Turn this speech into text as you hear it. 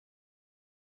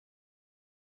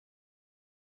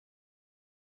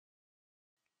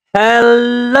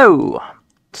Hello!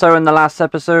 So in the last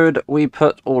episode we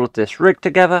put all of this rig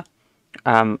together.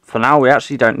 For now we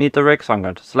actually don't need the rig, so I'm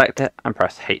going to select it and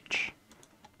press H.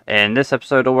 In this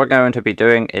episode all we're going to be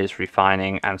doing is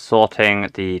refining and sorting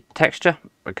the texture,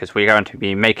 because we're going to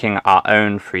be making our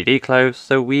own 3D clothes,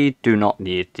 so we do not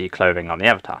need the clothing on the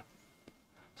avatar.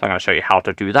 So I'm going to show you how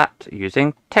to do that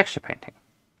using texture painting.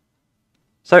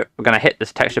 So we're going to hit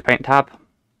this texture paint tab.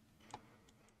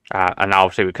 And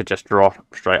obviously we could just draw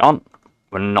straight on.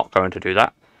 We're not going to do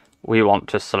that. We want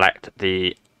to select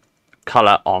the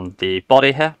colour on the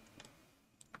body here.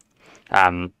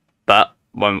 But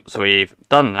once we've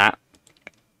done that,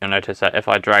 you'll notice that if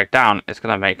I drag down, it's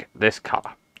going to make this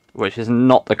colour, which is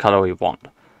not the colour we want.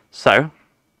 So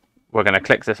we're going to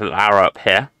click this little arrow up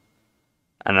here,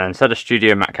 and then instead of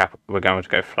Studio Matte Cap, we're going to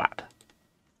go flat.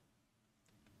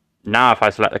 Now if I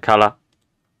select the colour,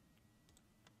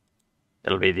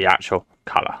 it'll be the actual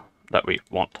colour that we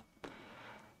want.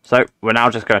 So we're now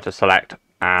just going to select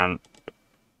and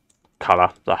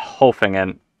colour the whole thing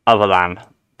in, other than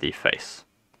the face.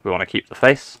 We want to keep the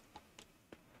face,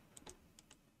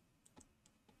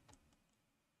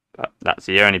 but that's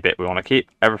the only bit we want to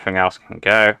keep. Everything else can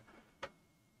go,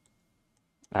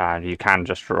 and you can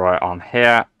just draw it on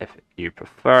here if you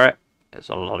prefer it. It's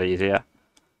a lot easier.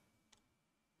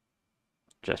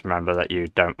 Just remember that you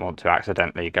don't want to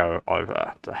accidentally go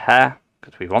over the hair,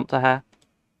 because we want the hair.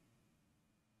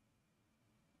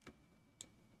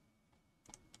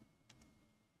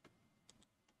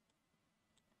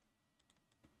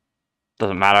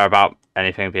 Doesn't matter about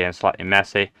anything being slightly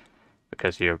messy,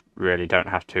 because you really don't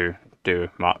have to do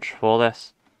much for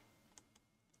this.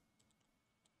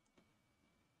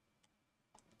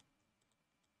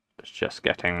 It's just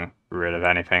getting rid of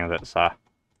anything that's not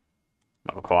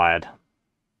required.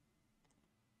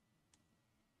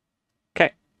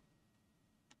 Okay.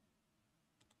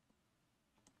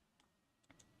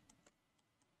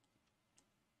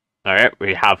 Alright,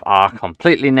 we have our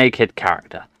completely naked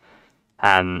character.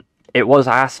 It was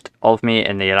asked of me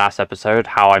in the last episode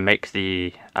how I make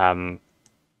the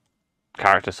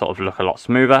character sort of look a lot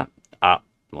smoother.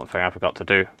 One thing I forgot to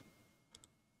do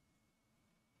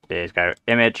is go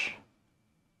Image,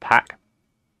 Pack.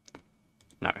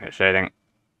 No, shading.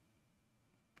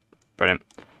 Brilliant.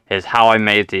 Here's how I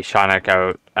made the shiner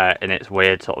go in its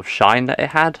weird sort of shine that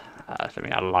it had. Let me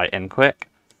add a light in quick.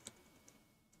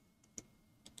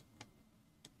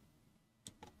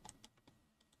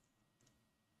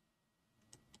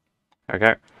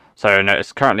 Okay, so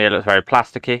notice currently it looks very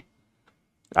plasticky.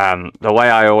 The way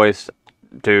I always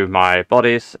do my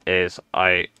bodies is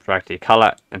I drag the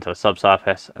colour into the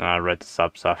subsurface and I red the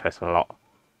subsurface a lot.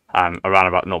 Around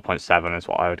about 0.7 is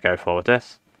what I would go for with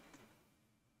this.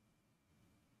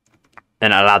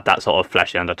 And I'll add that sort of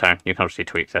fleshy undertone. You can obviously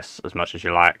tweak this as much as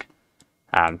you like.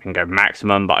 You can go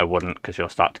maximum, but I wouldn't, because you'll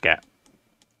start to get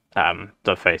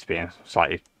the face being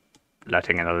slightly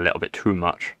letting in a little bit too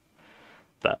much.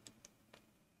 But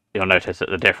you'll notice that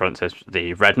the difference is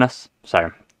the redness.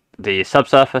 So the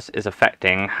subsurface is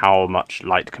affecting how much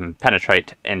light can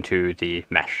penetrate into the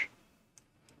mesh.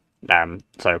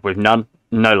 So with none,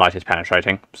 no light is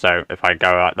penetrating. So if I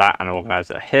go like that and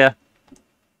organize it here,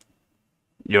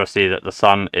 you'll see that the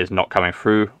sun is not coming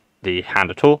through the hand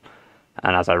at all.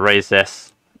 And as I raise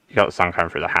this, you got the sun coming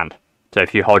through the hand. So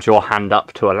if you hold your hand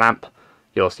up to a lamp,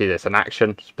 you'll see this in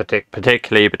action,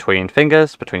 particularly between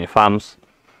fingers, between your thumbs.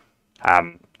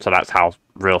 So that's how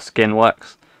real skin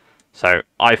works. So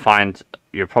I find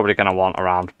you're probably going to want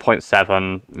around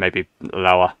 0.7, maybe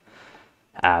lower.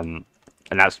 And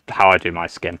that's how I do my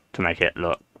skin, to make it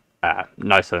look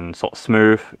nice and sort of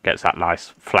smooth. Gets that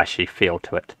nice fleshy feel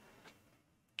to it.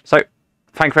 So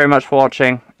thank you very much for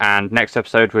watching. And next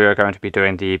episode we are going to be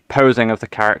doing the posing of the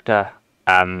character.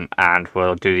 And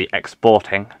we'll do the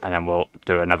exporting. And then we'll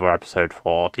do another episode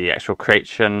for the actual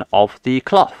creation of the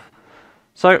cloth.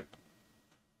 So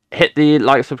hit the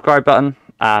like, subscribe button,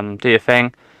 do your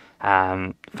thing.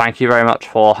 Thank you very much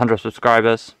for 100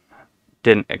 subscribers.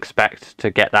 Didn't expect to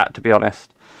get that, to be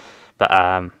honest.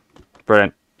 But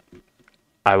brilliant.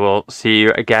 I will see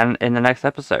you again in the next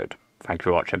episode. Thank you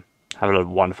for watching. Have a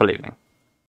wonderful evening.